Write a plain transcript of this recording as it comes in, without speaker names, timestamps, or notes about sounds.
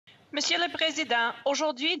Monsieur le Président,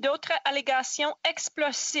 aujourd'hui, d'autres allégations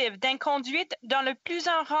explosives d'inconduite dans le plus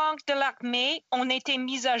haut rang de l'armée ont été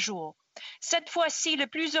mises à jour. Cette fois-ci, le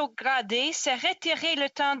plus haut gradé s'est retiré le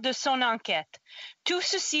temps de son enquête. Tout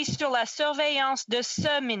ceci sur la surveillance de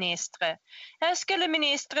ce ministre. Est-ce que le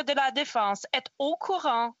ministre de la Défense est au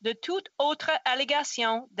courant de toute autre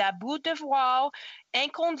allégation d'abus de pouvoir,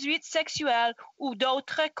 inconduite sexuelle ou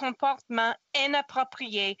d'autres comportements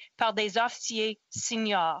inappropriés par des officiers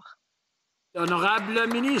seniors? Honorable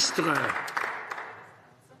ministre.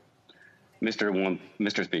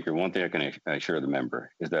 Mr. Speaker, one thing I can assure the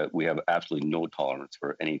member is that we have absolutely no tolerance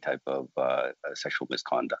for any type of sexual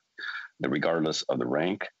misconduct. That regardless of the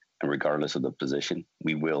rank and regardless of the position,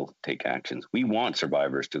 we will take actions. We want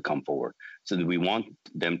survivors to come forward, so that we want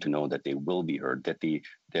them to know that they will be heard, that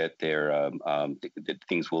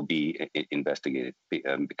things will be investigated.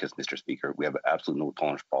 Because, Mr. Speaker, we have absolutely no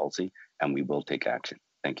tolerance policy, and we will take action.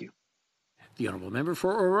 Thank you. The honourable member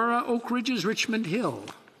for Aurora, Oak Ridges, Richmond Hill.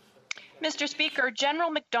 Mr. Speaker,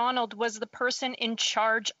 General MacDonald was the person in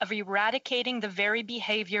charge of eradicating the very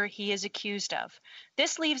behavior he is accused of.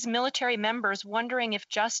 This leaves military members wondering if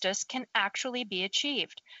justice can actually be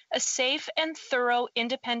achieved. A safe and thorough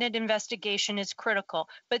independent investigation is critical,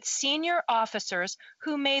 but senior officers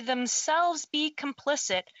who may themselves be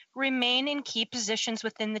complicit remain in key positions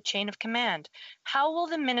within the chain of command. How will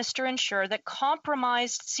the minister ensure that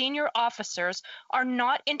compromised senior officers are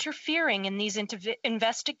not interfering in these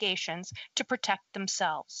investigations to protect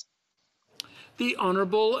themselves? The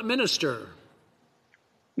Honourable Minister.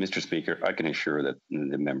 Mr. Speaker, I can assure the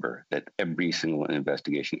member that every single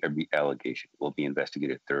investigation, every allegation will be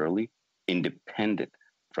investigated thoroughly, independent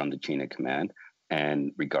from the chain of command,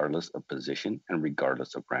 and regardless of position and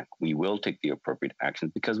regardless of rank. We will take the appropriate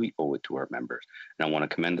actions because we owe it to our members. And I want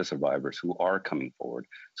to commend the survivors who are coming forward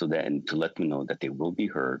so that, and to let them know that they will be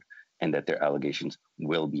heard and that their allegations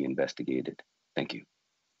will be investigated. Thank you.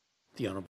 The Honourable